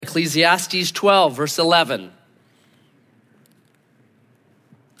Ecclesiastes 12, verse 11.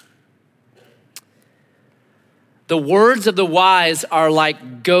 The words of the wise are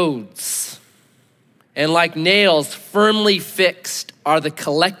like goads, and like nails firmly fixed are the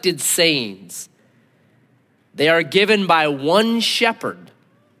collected sayings. They are given by one shepherd.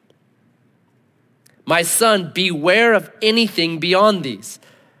 My son, beware of anything beyond these.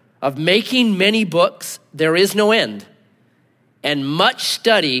 Of making many books, there is no end, and much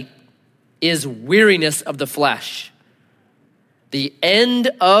study is weariness of the flesh. The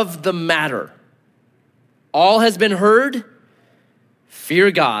end of the matter. All has been heard. Fear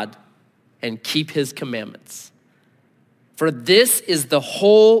God and keep his commandments. For this is the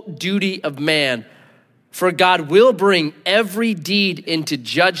whole duty of man. For God will bring every deed into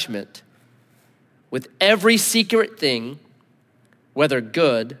judgment with every secret thing, whether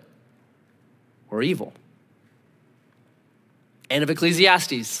good or evil. End of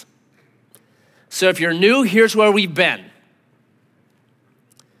Ecclesiastes. So if you're new, here's where we've been.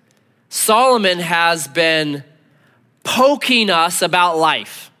 Solomon has been poking us about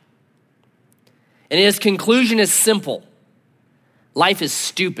life. And his conclusion is simple. Life is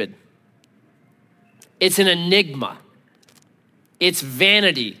stupid. It's an enigma. It's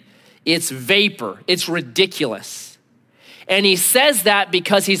vanity. It's vapor. It's ridiculous. And he says that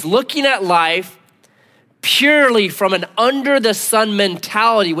because he's looking at life purely from an under the sun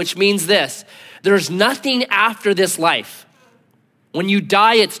mentality, which means this: there's nothing after this life. When you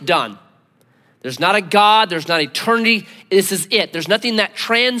die, it's done. There's not a God, there's not eternity. This is it. There's nothing that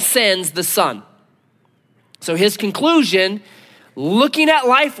transcends the sun. So his conclusion, looking at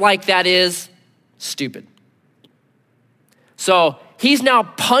life like that, is stupid. So he's now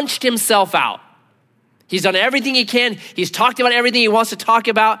punched himself out. He's done everything he can. He's talked about everything he wants to talk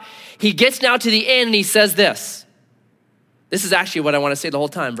about. He gets now to the end and he says this. This is actually what I want to say the whole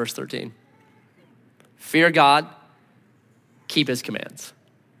time, verse 13. Fear God, keep his commands.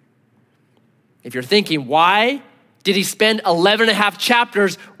 If you're thinking, why did he spend 11 and a half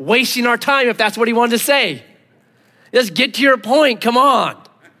chapters wasting our time if that's what he wanted to say? Just get to your point, come on.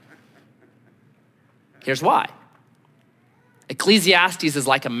 Here's why. Ecclesiastes is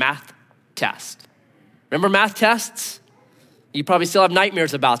like a math test. Remember math tests? You probably still have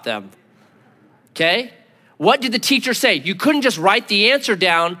nightmares about them. Okay? What did the teacher say? You couldn't just write the answer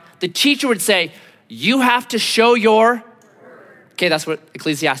down. The teacher would say, you have to show your... Okay, that's what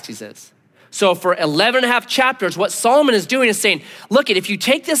Ecclesiastes is. So for 11 and a half chapters, what Solomon is doing is saying, look, if you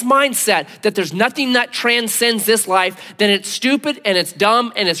take this mindset that there's nothing that transcends this life, then it's stupid and it's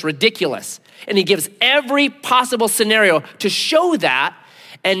dumb and it's ridiculous. And he gives every possible scenario to show that.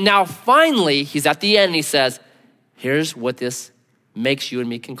 And now finally, he's at the end and he says, here's what this makes you and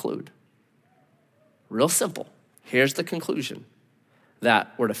me conclude. Real simple. Here's the conclusion,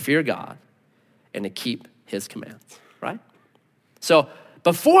 that we're to fear God and to keep his commands, right? So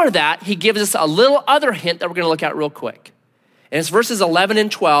before that, he gives us a little other hint that we're going to look at real quick. And it's verses 11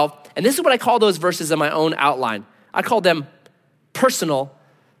 and 12. And this is what I call those verses in my own outline. I call them personal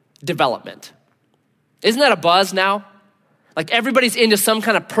development. Isn't that a buzz now? Like everybody's into some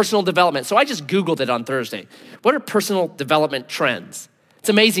kind of personal development. So I just Googled it on Thursday. What are personal development trends? It's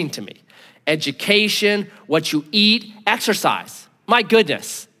amazing to me. Education, what you eat, exercise. My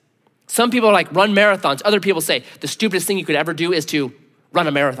goodness. Some people are like, run marathons. Other people say the stupidest thing you could ever do is to run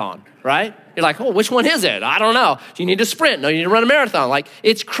a marathon, right? You're like, oh, which one is it? I don't know. Do you need to sprint? No, you need to run a marathon. Like,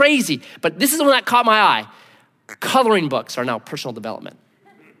 it's crazy. But this is the one that caught my eye. Coloring books are now personal development.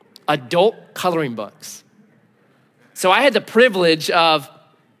 Adult coloring books. So I had the privilege of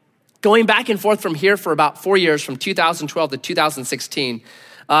going back and forth from here for about 4 years, from 2012 to 2016,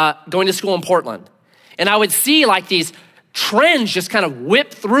 going to school in Portland. And I would see like these trends just kind of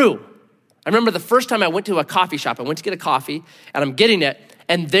whip through. I remember the first time I went to a coffee shop. I went to get a coffee, and I'm getting it.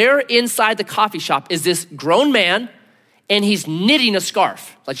 And there inside the coffee shop is this grown man, and he's knitting a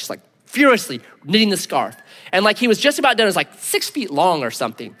scarf, like just like furiously knitting the scarf. And like he was just about done. It was like 6 feet long or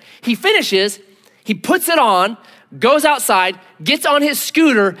something. He finishes, he puts it on, goes outside, gets on his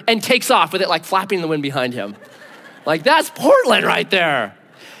scooter, and takes off with it like flapping in the wind behind him. Like, that's Portland right there.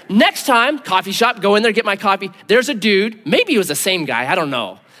 Next time, coffee shop, go in there, get my coffee. There's a dude, maybe he was the same guy, I don't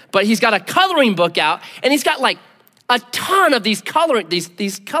know. But he's got a coloring book out, and he's got like a ton of these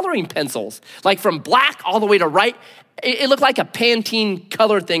coloring pencils, like from black all the way to white. It looked like a Pantene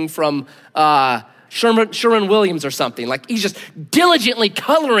color thing from Sherwin-Williams or something. Like, he's just diligently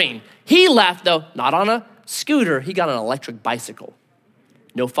coloring. He left, though, not on a scooter. He got an electric bicycle.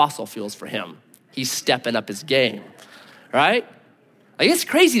 No fossil fuels for him. He's stepping up his game, right? Like, it's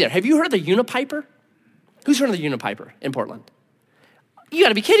crazy there. Have you heard of the Unipiper? Who's heard of the Unipiper in Portland? You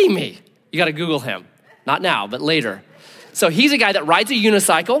gotta be kidding me. You gotta Google him. Not now, but later. So he's a guy that rides a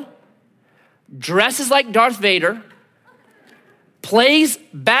unicycle, dresses like Darth Vader, plays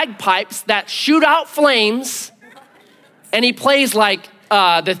bagpipes that shoot out flames, and he plays like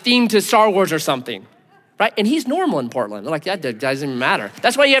the theme to Star Wars or something, right? And he's normal in Portland. They're like, that doesn't even matter.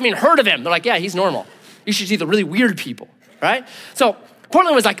 That's why you haven't even heard of him. They're like, yeah, he's normal. You should see the really weird people, right? So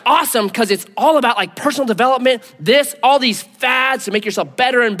Portland was like awesome because it's all about like personal development, all these fads to make yourself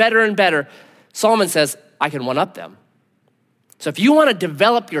better and better and better. Solomon says, I can one-up them. So if you want to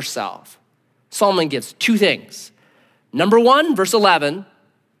develop yourself, Solomon gives two things. Number 1, verse 11,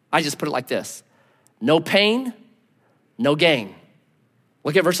 I just put it like this: no pain, no gain.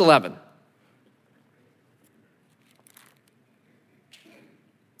 Look at verse 11.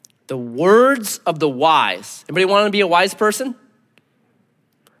 The words of the wise. Anybody want to be a wise person?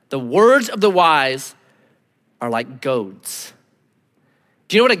 The words of the wise are like goads.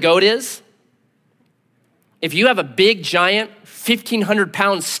 Do you know what a goad is? If you have a big, giant,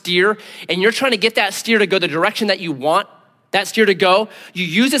 1,500-pound steer, and you're trying to get that steer to go the direction that you want that steer to go, you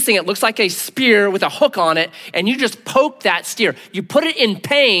use this thing, it looks like a spear with a hook on it, and you just poke that steer. You put it in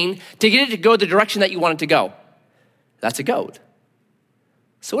pain to get it to go the direction that you want it to go. That's a goad.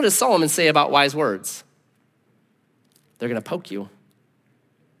 So what does Solomon say about wise words? They're gonna poke you.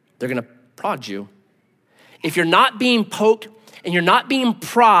 They're gonna prod you. If you're not being poked and you're not being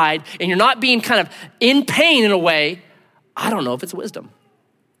pried and you're not being kind of in pain in a way, I don't know if it's wisdom.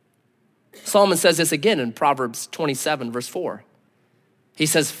 Solomon says this again in Proverbs 27, verse 4. He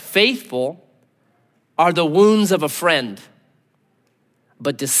says, faithful are the wounds of a friend,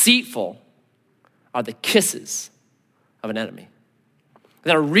 but deceitful are the kisses of an enemy.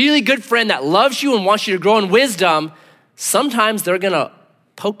 That a really good friend that loves you and wants you to grow in wisdom, sometimes they're gonna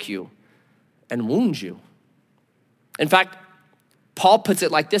poke you and wound you. In fact, Paul puts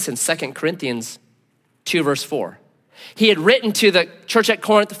it like this in 2 Corinthians 2, verse 4. He had written to the church at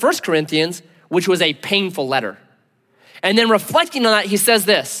Corinth, 1 Corinthians, which was a painful letter. And then reflecting on that, he says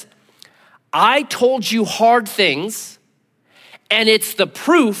this: I told you hard things, and it's the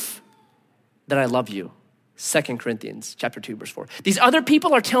proof that I love you. 2 Corinthians chapter 2, verse 4. These other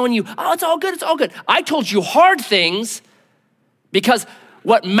people are telling you, oh, it's all good, it's all good. I told you hard things because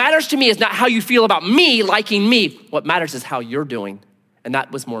what matters to me is not how you feel about me liking me. What matters is how you're doing. And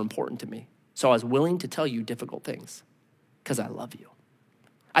that was more important to me. So I was willing to tell you difficult things because I love you.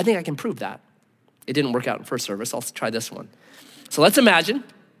 I think I can prove that. It didn't work out in first service. I'll try this one. So let's imagine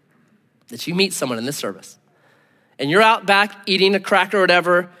that you meet someone in this service and you're out back eating a cracker or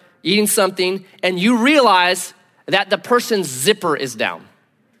whatever, eating something, and you realize that the person's zipper is down.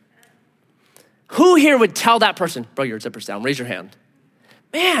 Who here would tell that person, bro, your zipper's down? Raise your hand.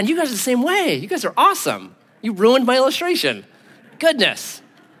 Man, you guys are the same way. You guys are awesome. You ruined my illustration. Goodness.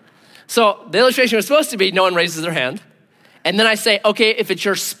 So the illustration was supposed to be no one raises their hand. And then I say, okay, if it's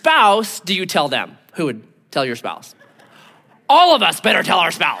your spouse, do you tell them? Who would tell your spouse? All of us better tell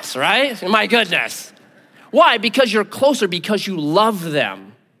our spouse, right? My goodness. Why? Because you're closer, because you love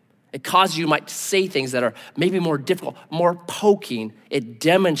them. It causes you might say things that are maybe more difficult, more poking. It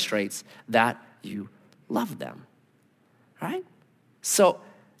demonstrates that you love them, right? So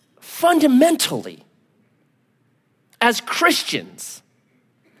fundamentally, as Christians,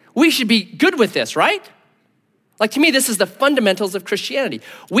 we should be good with this, right? Like, to me, this is the fundamentals of Christianity.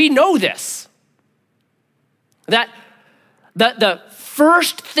 We know this, that the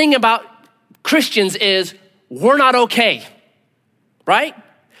first thing about Christians is we're not okay, right?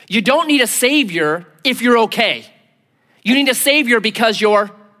 You don't need a savior if you're okay. You need a savior because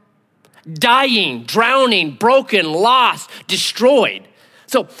you're dying, drowning, broken, lost, destroyed.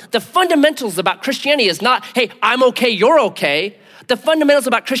 So the fundamentals about Christianity is not, hey, I'm okay, you're okay. The fundamentals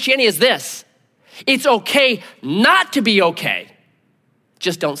about Christianity is this: it's okay not to be okay.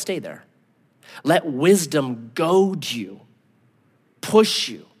 Just don't stay there. Let wisdom goad you, push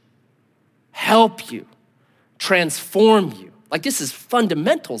you, help you, transform you. Like, this is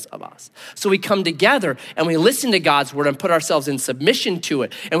fundamentals of us. So we come together and we listen to God's word and put ourselves in submission to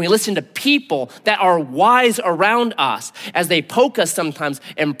it. And we listen to people that are wise around us as they poke us sometimes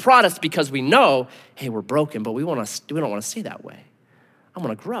and prod us because we know, hey, we're broken, but we don't want to stay that way. I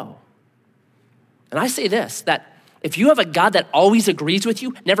want to grow. And I say this, that if you have a God that always agrees with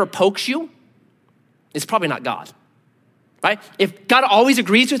you, never pokes you, it's probably not God, right? If God always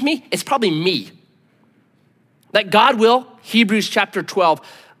agrees with me, it's probably me. That God will, Hebrews chapter 12,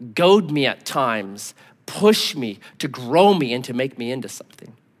 goad me at times, push me to grow me and to make me into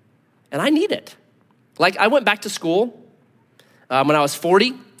something. And I need it. Like, I went back to school when I was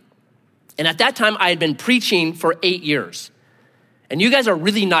 40, and at that time I had been preaching for 8 years. And you guys are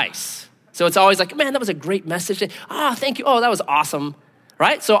really nice. So it's always like, man, that was a great message. Thank you. Oh, that was awesome,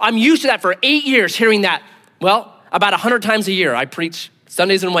 right? So I'm used to that for 8 years, hearing that, well, about 100 times a year. I preach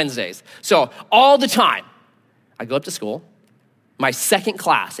Sundays and Wednesdays. So all the time, I go up to school, my second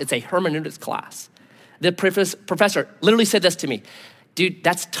class, it's a hermeneutics class. The professor literally said this to me, dude,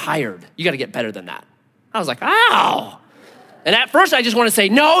 that's tired. You got to get better than that. I was like, ow. And at first I just want to say,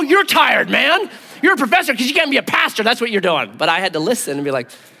 no, you're tired, man. You're a professor because you can't be a pastor. That's what you're doing. But I had to listen and be like,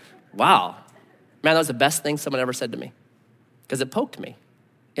 wow, man, that was the best thing someone ever said to me, because it poked me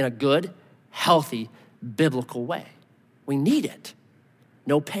in a good, healthy, biblical way. We need it.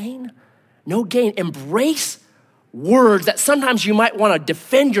 No pain, no gain. Embrace words that sometimes you might want to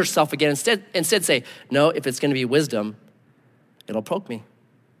defend yourself against. Instead say, no, if it's going to be wisdom, it'll poke me.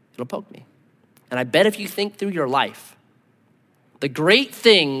 It'll poke me. And I bet if you think through your life, the great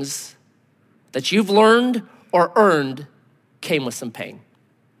things that you've learned or earned came with some pain,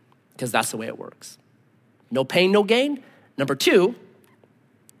 because that's the way it works. No pain, no gain. Number 2,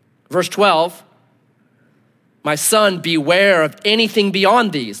 verse 12, my son, beware of anything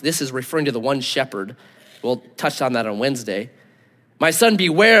beyond these. This is referring to the one shepherd. We'll touch on that on Wednesday. My son,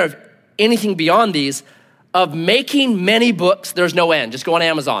 beware of anything beyond these, of making many books. There's no end. Just go on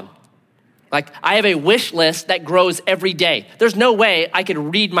Amazon. Like, I have a wish list that grows every day. There's no way I could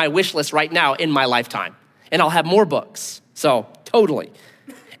read my wish list right now in my lifetime, and I'll have more books. So, totally.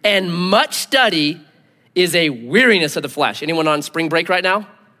 And much study is a weariness of the flesh. Anyone on spring break right now?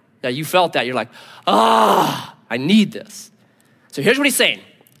 Yeah, you felt that. You're like, I need this. So here's what he's saying.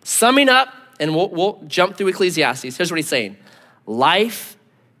 Summing up, and we'll jump through Ecclesiastes. Here's what he's saying. Life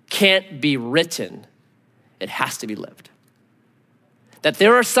can't be written. It has to be lived. That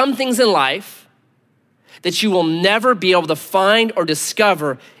there are some things in life that you will never be able to find or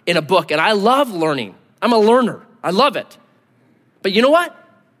discover in a book. And I love learning. I'm a learner. I love it. But you know what?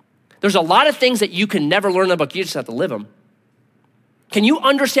 There's a lot of things that you can never learn in a book. You just have to live them. Can you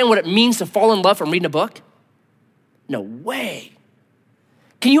understand what it means to fall in love from reading a book? No way.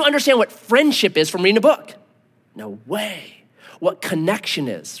 Can you understand what friendship is from reading a book? No way. What connection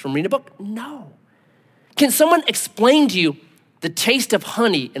is from reading a book? No. Can someone explain to you the taste of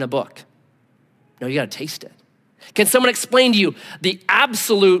honey in a book? No, you gotta taste it. Can someone explain to you the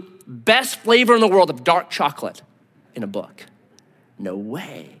absolute best flavor in the world of dark chocolate in a book? No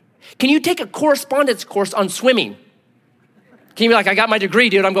way. Can you take a correspondence course on swimming? Can you be like, I got my degree,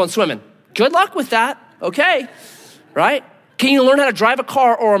 dude, I'm going swimming. Good luck with that, okay, right? Can you learn how to drive a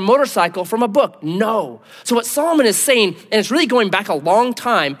car or a motorcycle from a book? No. So what Solomon is saying, and it's really going back a long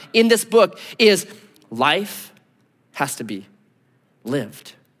time in this book, is life has to be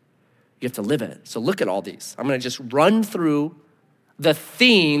lived. You have to live it. So look at all these. I'm gonna just run through the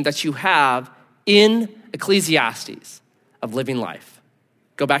theme that you have in Ecclesiastes of living life.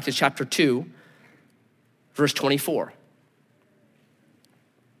 Go back to chapter 2, verse 24.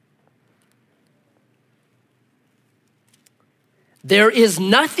 There is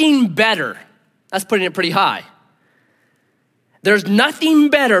nothing better. That's putting it pretty high. There's nothing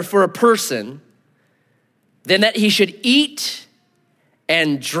better for a person than that he should eat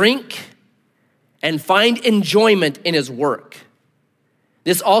and drink and find enjoyment in his work.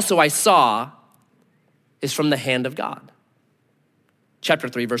 This also I saw is from the hand of God. Chapter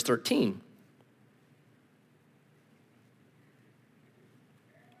 3, verse 13.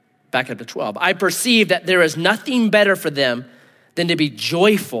 Back up to 12. I perceive that there is nothing better for them than to be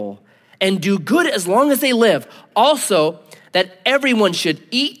joyful and do good as long as they live. Also, that everyone should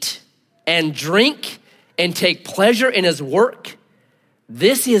eat and drink and take pleasure in his work.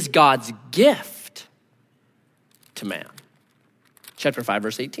 This is God's gift to man. Chapter 5,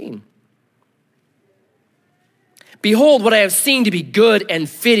 verse 18. Behold, what I have seen to be good and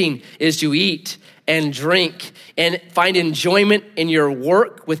fitting is to eat and drink and find enjoyment in your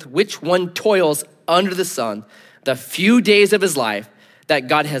work with which one toils under the sun, the few days of his life that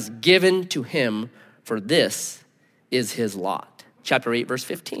God has given to him, for this is his lot. Chapter 8, verse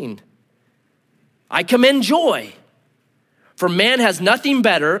 15. I commend joy, for man has nothing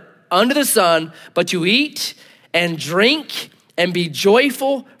better under the sun but to eat and drink and be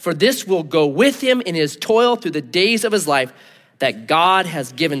joyful, for this will go with him in his toil through the days of his life that God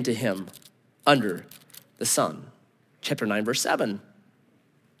has given to him under the sun. Chapter 9, verse 7.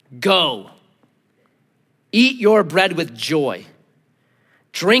 Go, eat your bread with joy,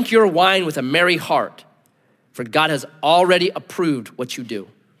 drink your wine with a merry heart, for God has already approved what you do.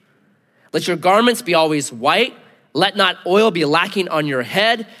 Let your garments be always white. Let not oil be lacking on your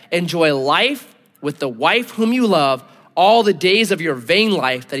head. Enjoy life with the wife whom you love all the days of your vain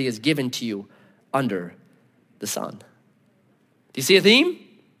life that he has given to you under the sun. Do you see a theme?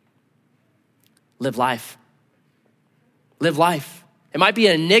 Live life. Live life. It might be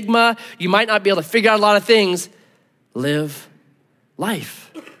an enigma. You might not be able to figure out a lot of things. Live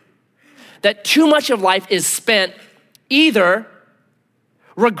life. That too much of life is spent either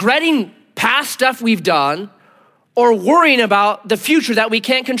regretting past stuff we've done or worrying about the future that we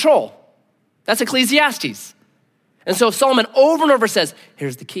can't control. That's Ecclesiastes. And so Solomon over and over says,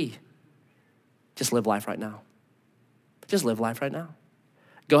 here's the key. Just live life right now. Just live life right now.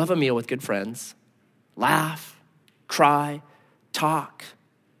 Go have a meal with good friends. Laugh, cry, talk,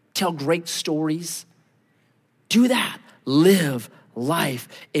 tell great stories. Do that. Live life.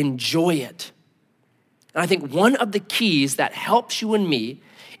 Enjoy it. And I think one of the keys that helps you and me,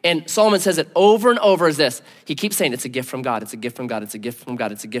 and Solomon says it over and over, is this. He keeps saying it's a gift from God. It's a gift from God. It's a gift from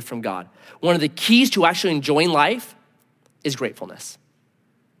God. It's a gift from God. One of the keys to actually enjoying life is gratefulness.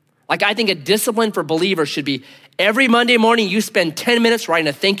 Like, I think a discipline for believers should be every Monday morning you spend 10 minutes writing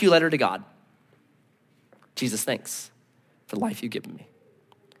a thank you letter to God. Jesus, thanks for the life you've given me.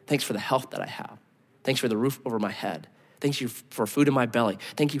 Thanks for the health that I have. Thanks for the roof over my head. Thank you for food in my belly.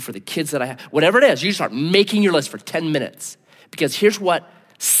 Thank you for the kids that I have. Whatever it is, you start making your list for 10 minutes. Because here's what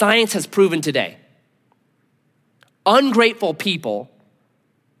science has proven today. Ungrateful people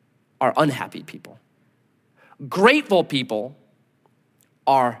are unhappy people. Grateful people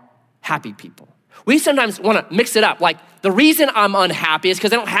are happy people. We sometimes want to mix it up. Like, the reason I'm unhappy is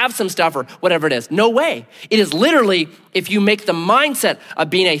because I don't have some stuff or whatever it is. No way. It is literally, if you make the mindset of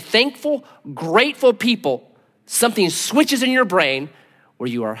being a thankful, grateful people, something switches in your brain where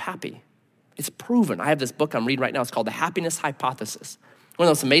you are happy. It's proven. I have this book I'm reading right now. It's called The Happiness Hypothesis. One of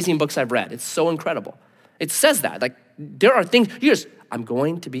those amazing books I've read. It's so incredible. It says that. Like, there are things, I'm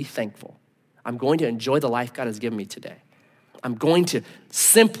going to be thankful. I'm going to enjoy the life God has given me today. I'm going to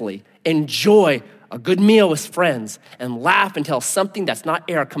simply enjoy a good meal with friends and laugh until something that's not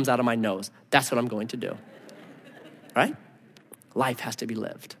air comes out of my nose. That's what I'm going to do. Right? Life has to be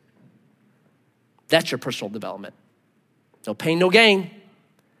lived. That's your personal development. No pain, no gain.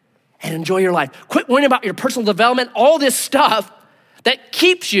 And enjoy your life. Quit worrying about your personal development, all this stuff that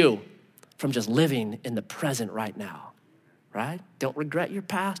keeps you from just living in the present right now. Right? Don't regret your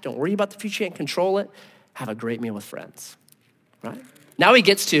past. Don't worry about the future. You can't control it. Have a great meal with friends. Right? Now he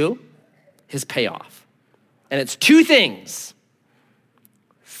gets to his payoff. And it's two things.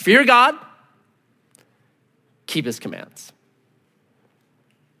 Fear God, keep his commands.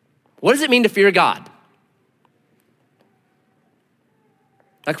 What does it mean to fear God?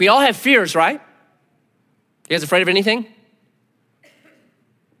 Like, we all have fears, right? You guys afraid of anything?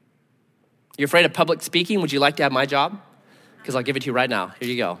 You're afraid of public speaking? Would you like to have my job? Because I'll give it to you right now. Here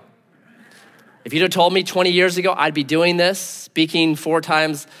you go. If you'd have told me 20 years ago I'd be doing this, speaking 4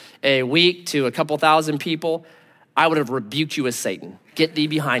 times a week to a couple thousand people, I would have rebuked you as Satan. Get thee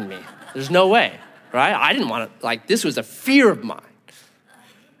behind me. There's no way, right? I didn't want to, this was a fear of mine.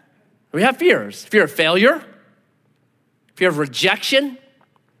 We have fears. Fear of failure, fear of rejection,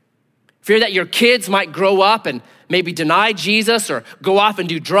 fear that your kids might grow up and maybe deny Jesus or go off and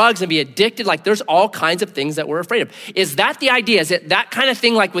do drugs and be addicted. Like, there's all kinds of things that we're afraid of. Is that the idea? Is it that kind of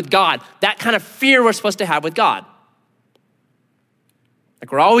thing like with God? That kind of fear we're supposed to have with God?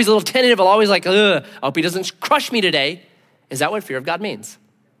 Like, we're always a little tentative, always like, I hope he doesn't crush me today. Is that what fear of God means?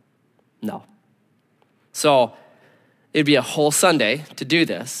 No. So it'd be a whole Sunday to do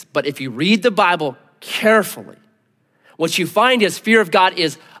this. But if you read the Bible carefully, what you find is fear of God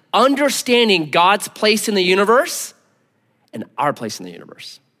is understanding God's place in the universe and our place in the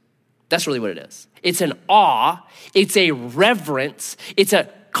universe. That's really what it is. It's an awe, it's a reverence, it's a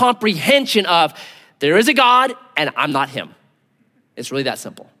comprehension of there is a God and I'm not him. It's really that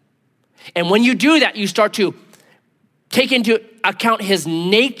simple. And when you do that, you start to take into account his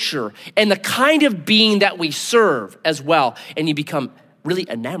nature and the kind of being that we serve as well, and you become really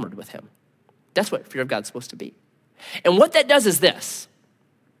enamored with him. That's what fear of God is supposed to be. And what that does is this.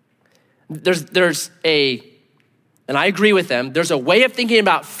 There's and I agree with them, there's a way of thinking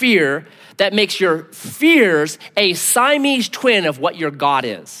about fear that makes your fears a Siamese twin of what your God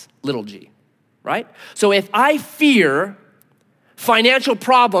is, little g, right? So if I fear financial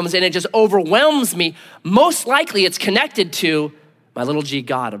problems and it just overwhelms me, most likely it's connected to my little g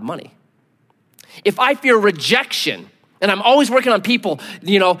God of money. If I fear rejection and I'm always working on people,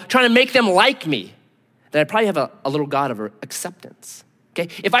 trying to make them like me, then I probably have a little God of acceptance. Okay,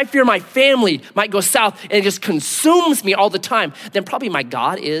 if I fear my family might go south and it just consumes me all the time, then probably my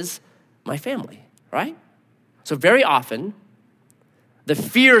God is my family, right? So very often, the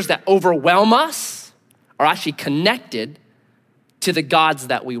fears that overwhelm us are actually connected to the gods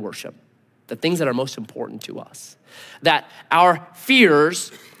that we worship. the things that are most important to us. That our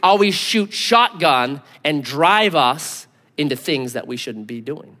fears always shoot shotgun and drive us into things that we shouldn't be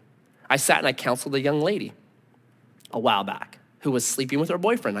doing. I sat and I counseled a young lady a while back who was sleeping with her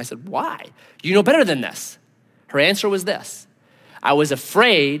boyfriend. I said, why? You know better than this. Her answer was this: I was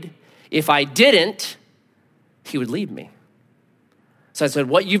afraid if I didn't, he would leave me. So I said,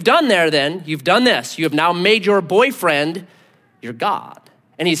 what you've done there then, you've done this. You have now made your boyfriend your God.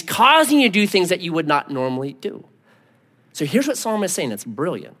 And he's causing you to do things that you would not normally do. So here's what Solomon is saying. It's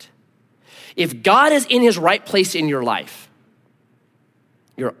brilliant. If God is in his right place in your life,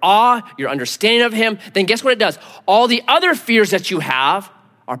 your awe, your understanding of him, then guess what it does? All the other fears that you have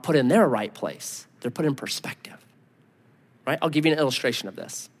are put in their right place. They're put in perspective, right? I'll give you an illustration of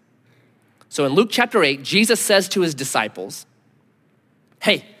this. So in Luke chapter 8, Jesus says to his disciples,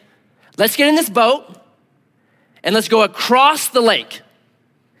 hey, let's get in this boat and let's go across the lake.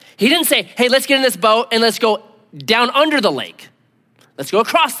 He didn't say, hey, let's get in this boat and let's go down under the lake. Let's go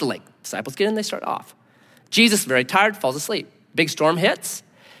across the lake. Disciples get in, they start off. Jesus, very tired, falls asleep. Big storm hits.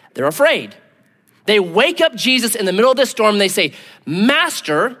 They're afraid. They wake up Jesus in the middle of this storm and they say,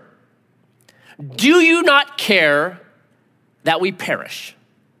 Master, do you not care that we perish?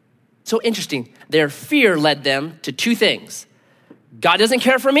 So interesting. Their fear led them to two things. God doesn't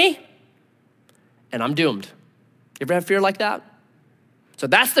care for me, and I'm doomed. You ever have fear like that? So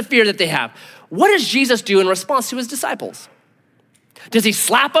that's the fear that they have. What does Jesus do in response to his disciples? Does he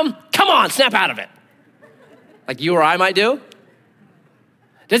slap them? Come on, snap out of it. Like you or I might do?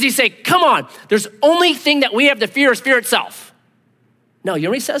 Does he say, come on, there's only thing that we have to fear is fear itself? No, you know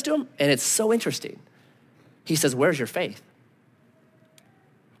what he says to him? And it's so interesting. He says, where's your faith?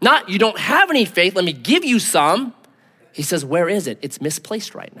 Not, you don't have any faith, let me give you some. He says, where is it? It's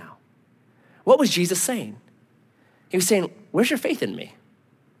misplaced right now. What was Jesus saying? He was saying, where's your faith in me?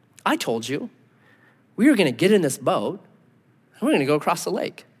 I told you we were gonna get in this boat and we're gonna go across the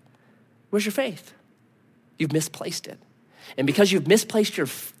lake. Where's your faith? You've misplaced it. And because you've misplaced your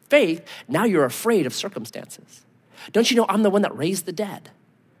faith, now you're afraid of circumstances. Don't you know I'm the one that raised the dead?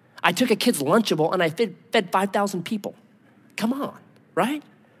 I took a kid's Lunchable and I fed 5,000 people. Come on, right?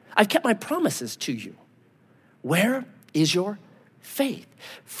 I've kept my promises to you. Where is your faith?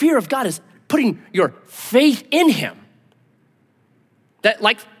 Fear of God is putting your faith in him. That,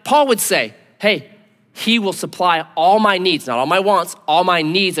 like Paul would say, hey, he will supply all my needs, not all my wants, all my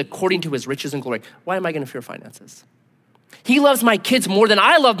needs according to his riches and glory. Why am I gonna fear finances? He loves my kids more than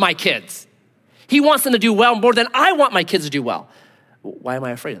I love my kids. He wants them to do well more than I want my kids to do well. Why am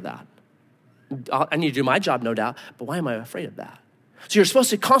I afraid of that? I need to do my job, no doubt, but why am I afraid of that? So you're supposed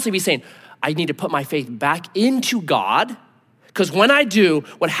to constantly be saying, I need to put my faith back into God, because when I do,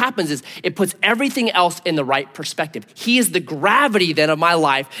 what happens is it puts everything else in the right perspective. He is the gravity then of my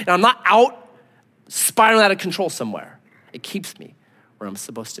life, and I'm not out spiraling out of control somewhere. It keeps me where I'm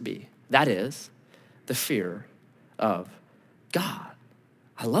supposed to be. That is the fear of God.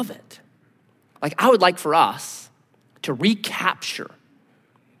 I love it. Like, I would like for us to recapture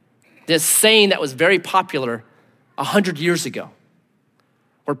this saying that was very popular 100 years ago,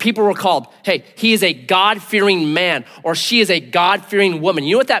 where people were called, hey, he is a God-fearing man, or she is a God-fearing woman.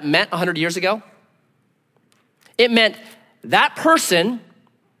 You know what that meant 100 years ago? It meant that person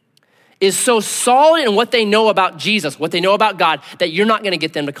is so solid in what they know about Jesus, what they know about God, that you're not gonna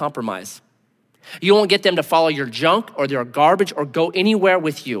get them to compromise. You won't get them to follow your junk or their garbage or go anywhere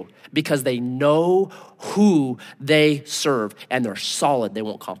with you, because they know who they serve and they're solid, they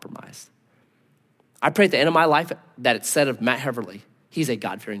won't compromise. I pray at the end of my life that it's said of Matt Heverly, he's a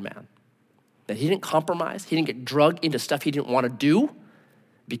God-fearing man. That he didn't compromise, he didn't get drugged into stuff he didn't want to do,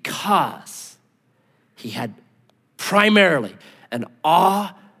 because he had primarily an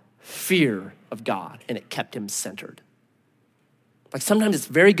awe, fear of God, and it kept him centered. Like, sometimes it's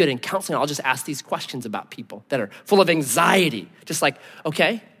very good in counseling, I'll just ask these questions about people that are full of anxiety. Just like,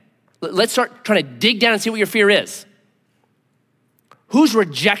 okay, let's start trying to dig down and see what your fear is. Whose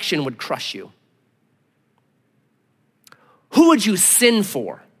rejection would crush you? Who would you sin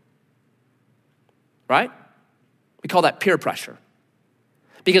for? Right? We call that peer pressure.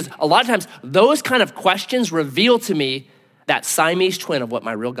 Because a lot of times, those kind of questions reveal to me that Siamese twin of what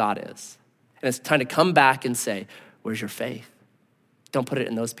my real God is. And it's time to come back and say, where's your faith? Don't put it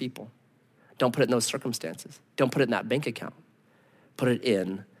in those people. Don't put it in those circumstances. Don't put it in that bank account. Put it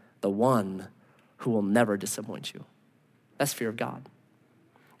in the one who will never disappoint you. That's fear of God.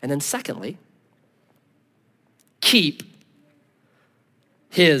 And then secondly, keep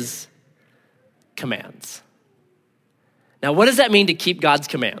his commands. Now, what does that mean to keep God's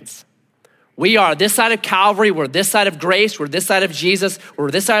commands? We are this side of Calvary, we're this side of grace, we're this side of Jesus, we're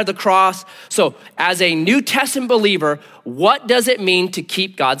this side of the cross. So as a New Testament believer, what does it mean to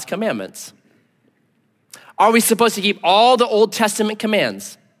keep God's commandments? Are we supposed to keep all the Old Testament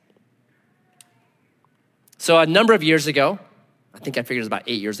commands? So a number of years ago, I think I figured it was about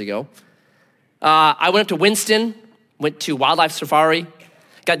 8 years ago, I went up to Winston, went to Wildlife Safari,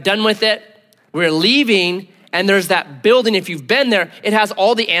 got done with it. We were leaving, and there's that building. If you've been there, it has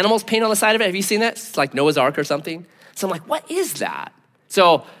all the animals painted on the side of it. Have you seen that? It's like Noah's Ark or something. So I'm like, what is that?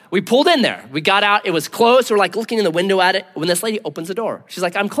 So we pulled in there. We got out. It was closed. So we're like looking in the window at it when this lady opens the door. She's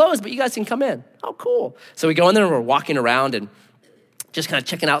like, I'm closed, but you guys can come in. Oh, cool. So we go in there and we're walking around and just kind of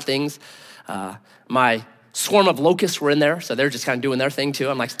checking out things. My swarm of locusts were in there, so they're just kind of doing their thing too.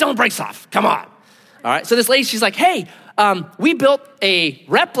 I'm like, don't brakes off, come on. All right, so this lady, she's like, hey, we built a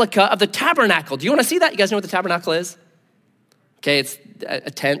replica of the tabernacle. Do you want to see that? You guys know what the tabernacle is? Okay, it's a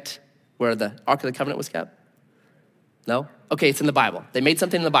tent where the Ark of the Covenant was kept. No? Okay, it's in the Bible. They made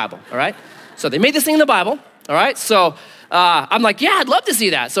something in the Bible, all right? So they made this thing in the Bible, all right? So I'm like, yeah, I'd love to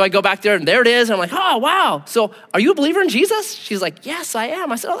see that. So I go back there and there it is. And I'm like, oh, wow. So are you a believer in Jesus? She's like, yes, I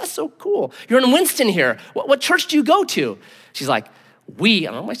am. I said, oh, that's so cool. You're in Winston here. What church do you go to? She's like, I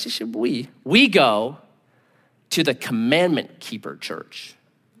don't know why she should we go to the Commandment Keeper Church.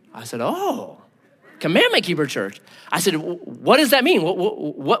 I said, oh, Commandment Keeper Church. I said, what does that mean?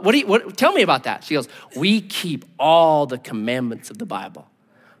 What tell me about that. She goes, we keep all the commandments of the Bible.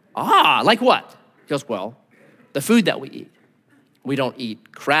 Ah, like what? He goes, well, the food that we eat. We don't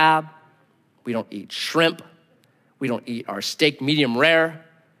eat crab. We don't eat shrimp. We don't eat our steak medium rare.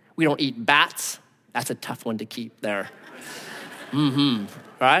 We don't eat bats. That's a tough one to keep there.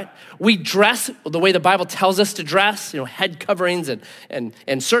 Right? We dress the way the Bible tells us to dress, head coverings and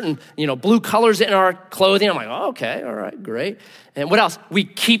certain, blue colors in our clothing. I'm like, oh, okay, all right, great. And what else? We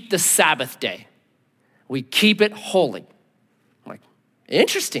keep the Sabbath day. We keep it holy. I'm like,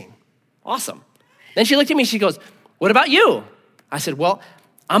 interesting, awesome. Then she looked at me, she goes, what about you? I said, well,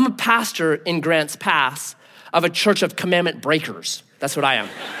 I'm a pastor in Grants Pass of a church of commandment breakers. That's what I am.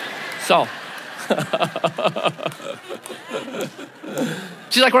 So,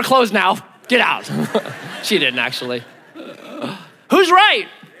 she's like, we're closed now. Get out. She didn't actually. Who's right?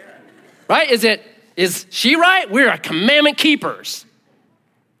 Right? Is she right? We're commandment keepers.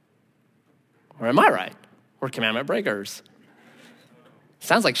 Or am I right? We're commandment breakers.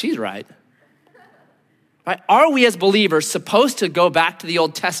 Sounds like she's right. Right? Are we as believers supposed to go back to the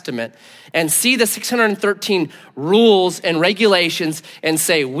Old Testament and see the 613 rules and regulations and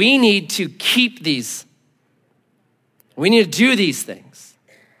say, we need to keep these? We need to do these things.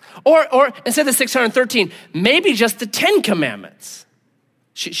 Or instead of the 613, maybe just the 10 commandments.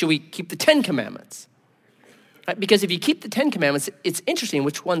 Should we keep the 10 commandments? Right? Because if you keep the 10 commandments, it's interesting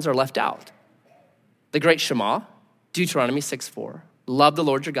which ones are left out. The great Shema, Deuteronomy 6:4. Love the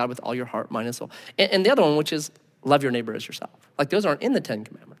Lord your God with all your heart, mind, and soul. And the other one, which is love your neighbor as yourself. Like those aren't in the 10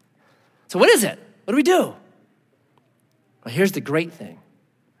 commandments. So what is it? What do we do? Well, here's the great thing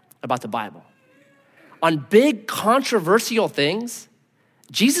about the Bible. On big controversial things,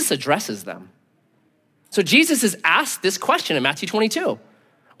 Jesus addresses them. So Jesus is asked this question in Matthew 22.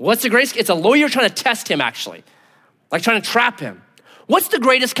 What's the greatest? It's a lawyer trying to test him actually, like trying to trap him. What's the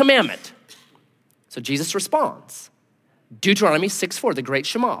greatest commandment? So Jesus responds. Deuteronomy 6:4, the great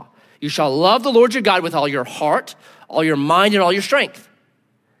Shema. You shall love the Lord your God with all your heart, all your mind, and all your strength.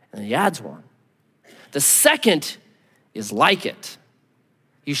 And he adds one. The second is like it.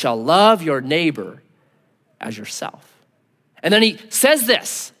 You shall love your neighbor as yourself. And then he says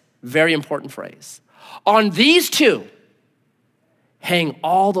this, very important phrase. On these two, hang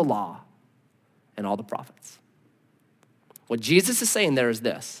all the law and all the prophets. What Jesus is saying there is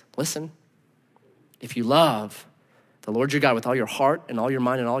this. Listen, if you love the Lord your God with all your heart and all your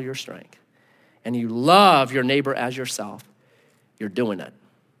mind and all your strength, and you love your neighbor as yourself, you're doing it.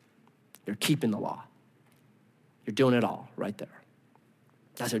 You're keeping the law. You're doing it all right there.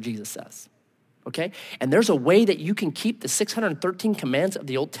 That's what Jesus says, okay? And there's a way that you can keep the 613 commands of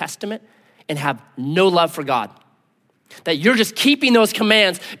the Old Testament and have no love for God. That you're just keeping those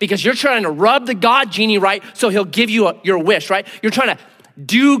commands because you're trying to rub the God genie right so he'll give you your wish, right? You're trying to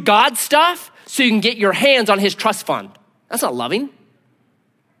do God stuff so you can get your hands on his trust fund. That's not loving.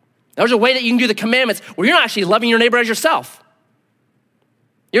 There's a way that you can do the commandments where you're not actually loving your neighbor as yourself.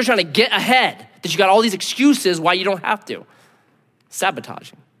 You're trying to get ahead, that you got all these excuses why you don't have to.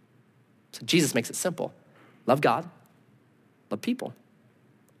 Sabotaging. So Jesus makes it simple. Love God, love people.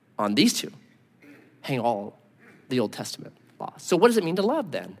 On these two, hang all the Old Testament laws. So what does it mean to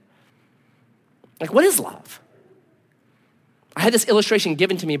love then? Like, what is love? I had this illustration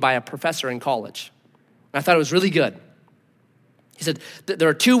given to me by a professor in college. I thought it was really good. He said, there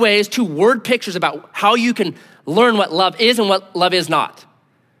are two word pictures about how you can learn what love is and what love is not.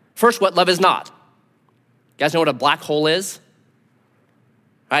 First, what love is not. You guys know what a black hole is?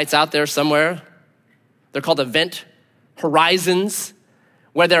 Right, it's out there somewhere. They're called event horizons,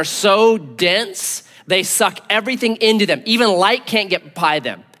 where they're so dense, they suck everything into them. Even light can't get by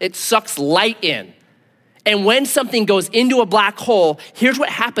them. It sucks light in. And when something goes into a black hole, here's what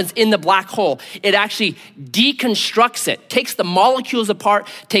happens in the black hole. It actually deconstructs it, takes the molecules apart,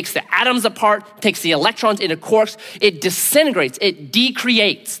 takes the atoms apart, takes the electrons into quarks. It disintegrates, it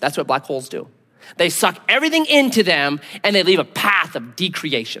decreates. That's what black holes do. They suck everything into them and they leave a path of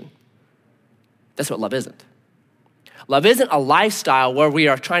decreation. That's what love isn't. Love isn't a lifestyle where we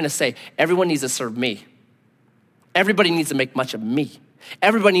are trying to say, everyone needs to serve me. Everybody needs to make much of me.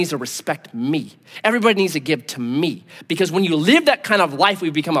 Everybody needs to respect me. Everybody needs to give to me. Because when you live that kind of life, we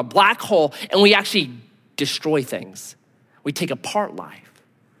become a black hole and we actually destroy things. We take apart life.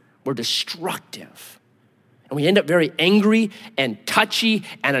 We're destructive. And we end up very angry and touchy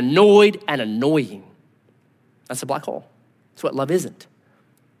and annoyed and annoying. That's a black hole. That's what love isn't.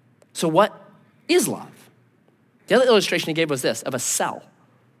 So what is love? The other illustration he gave was this, of a cell.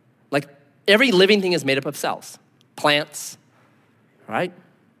 Like every living thing is made up of cells. Plants, right?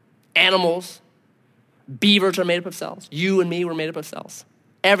 Animals, beavers are made up of cells. You and me were made up of cells.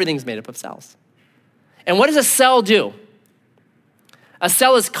 Everything's made up of cells. And what does a cell do? A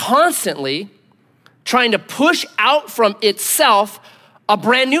cell is constantly trying to push out from itself a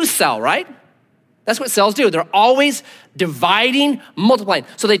brand new cell, right? That's what cells do. They're always dividing, multiplying.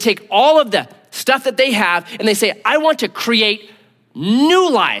 So they take all of the stuff that they have and they say, I want to create new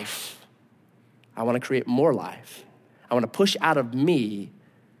life. I want to create more life. I want to push out of me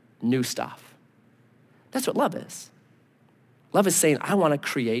new stuff. That's what love is. Love is saying, I want to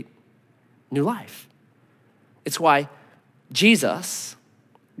create new life. It's why Jesus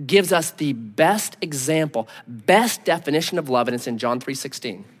gives us the best example, best definition of love, and it's in John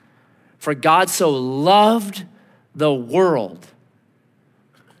 3:16. For God so loved the world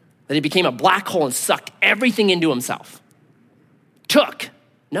that he became a black hole and sucked everything into himself.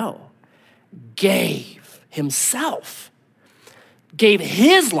 Gave himself. Gave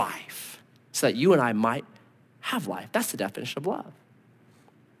his life so that you and I might have life. That's the definition of love.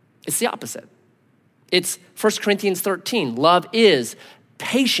 It's the opposite. It's 1 Corinthians 13. Love is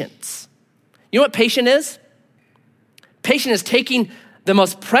patience. You know what patient is? Patient is taking the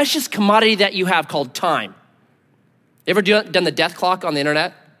most precious commodity that you have called time. You ever done the death clock on the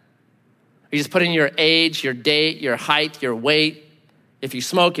internet? You just put in your age, your date, your height, your weight, if you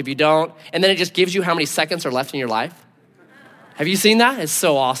smoke, if you don't, and then it just gives you how many seconds are left in your life. Have you seen that? It's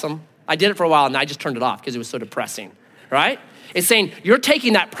so awesome. I did it for a while and I just turned it off because it was so depressing, right? It's saying you're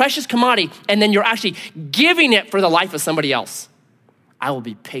taking that precious commodity and then you're actually giving it for the life of somebody else. I will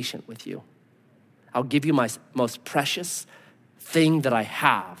be patient with you. I'll give you my most precious thing that I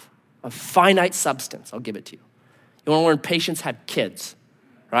have, a finite substance. I'll give it to you. You want to learn patience? Have kids,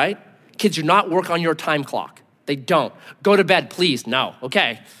 right? Kids do not work on your time clock. They don't. Go to bed, please. No.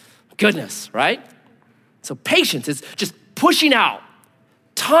 Okay. Goodness, right? So patience is just pushing out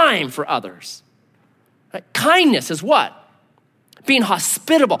time for others. Right? Kindness is what? Being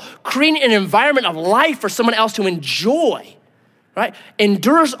hospitable, creating an environment of life for someone else to enjoy, right?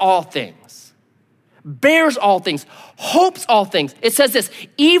 Endures all things, bears all things, hopes all things. It says this,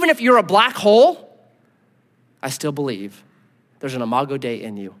 even if you're a black hole, I still believe there's an imago Dei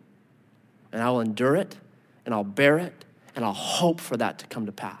in you. And I will endure it, and I'll bear it, and I'll hope for that to come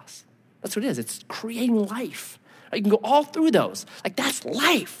to pass. That's what it is. It's creating life. You can go all through those. Like, that's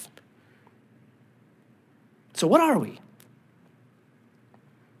life. So what are we?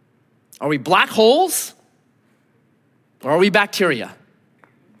 Are we black holes? Or are we bacteria?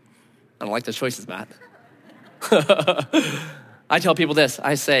 I don't like the choices, Matt. I tell people this.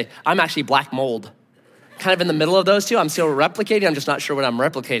 I say, I'm actually black mold. Kind of in the middle of those two. I'm still replicating. I'm just not sure what I'm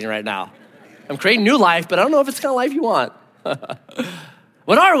replicating right now. I'm creating new life, but I don't know if it's the kind of life you want.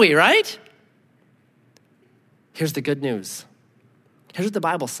 What are we, right? Here's the good news. Here's what the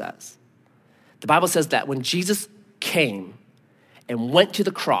Bible says. The Bible says that when Jesus came and went to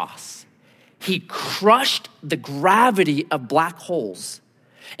the cross, he crushed the gravity of black holes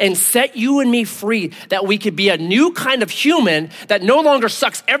and set you and me free that we could be a new kind of human that no longer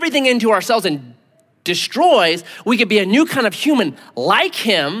sucks everything into ourselves and destroys. We could be a new kind of human like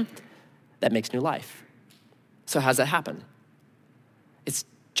him that makes new life. So how's that happen? It's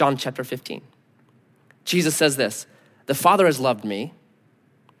John chapter 15. Jesus says this, the Father has loved me.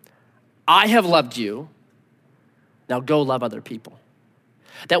 I have loved you. Now go love other people.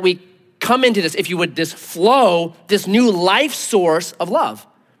 That we come into this, if you would, this flow, this new life source of love.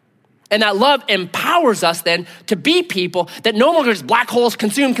 And that love empowers us then to be people that no longer just black holes,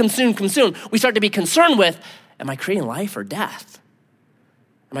 consume. We start to be concerned with, am I creating life or death?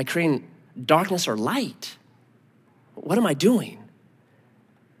 Am I creating darkness or light? What am I doing?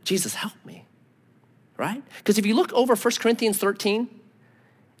 Jesus, help me, right? Because if you look over 1 Corinthians 13,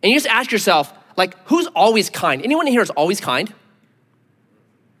 and you just ask yourself, like, who's always kind? Anyone here is always kind?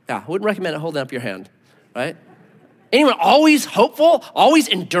 Yeah, I wouldn't recommend holding up your hand, right? Anyone always hopeful, always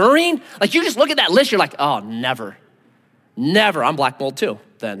enduring? Like, you just look at that list, you're like, oh, never. I'm black mold too,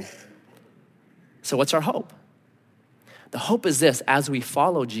 then. So what's our hope? The hope is this: as we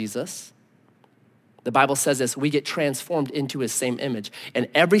follow Jesus, the Bible says this, we get transformed into his same image. And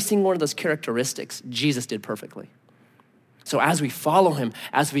every single one of those characteristics, Jesus did perfectly. So as we follow him,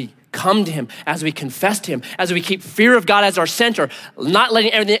 as we come to him, as we confess to him, as we keep fear of God as our center, not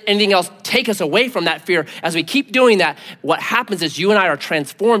letting anything else take us away from that fear, as we keep doing that, what happens is you and I are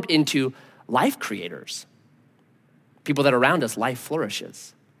transformed into life creators. People that are around us, life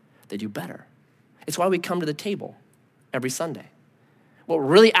flourishes. They do better. It's why we come to the table every Sunday. What we're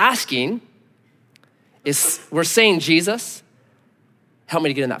really asking is, we're saying, Jesus, help me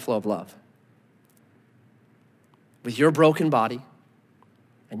to get in that flow of love. With your broken body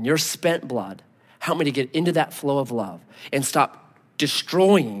and your spent blood, help me to get into that flow of love and stop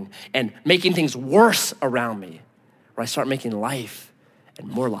destroying and making things worse around me, where I start making life and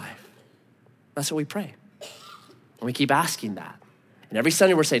more life. That's what we pray. And we keep asking that. And every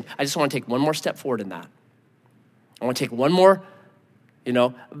Sunday we're saying, I just want to take one more step forward in that. I want to take one more,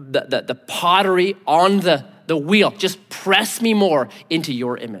 the pottery on the wheel. Just press me more into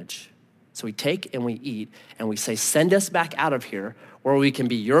your image. So we take and we eat and we say, send us back out of here where we can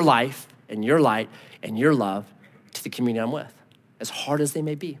be your life and your light and your love to the community I'm with, as hard as they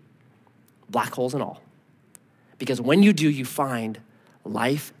may be, black holes and all. Because when you do, you find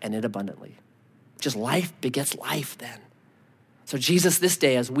life and it abundantly. Just life begets life then. So Jesus, this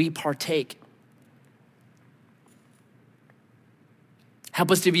day, as we partake,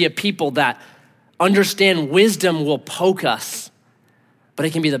 help us to be a people that understand wisdom will poke us, but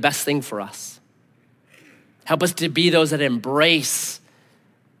it can be the best thing for us. Help us to be those that embrace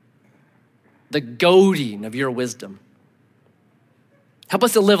the goading of your wisdom. Help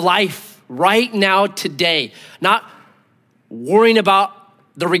us to live life right now, today, not worrying about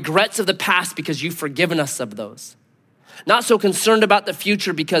the regrets of the past because you've forgiven us of those. Not so concerned about the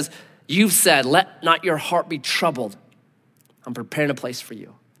future because you've said, let not your heart be troubled. I'm preparing a place for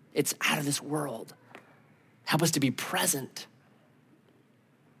you. It's out of this world. Help us to be present.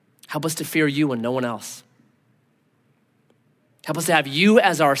 Help us to fear you and no one else. Help us to have you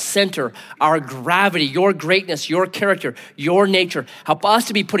as our center, our gravity, your greatness, your character, your nature. Help us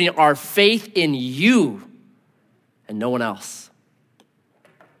to be putting our faith in you and no one else.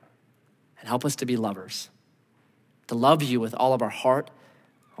 And help us to be lovers, to love you with all of our heart,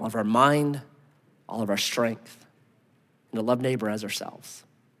 all of our mind, all of our strength, and to love neighbor as ourselves.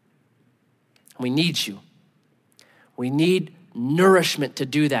 We need you. We need nourishment to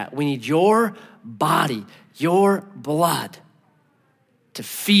do that. We need your body, your blood to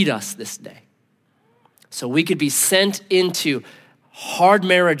feed us this day. So we could be sent into hard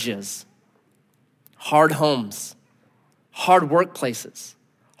marriages, hard homes, hard workplaces,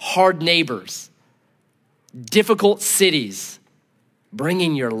 hard neighbors, difficult cities,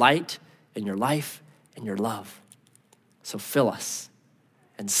 bringing your light and your life and your love. So fill us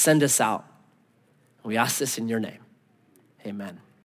and send us out. We ask this in your name. Amen.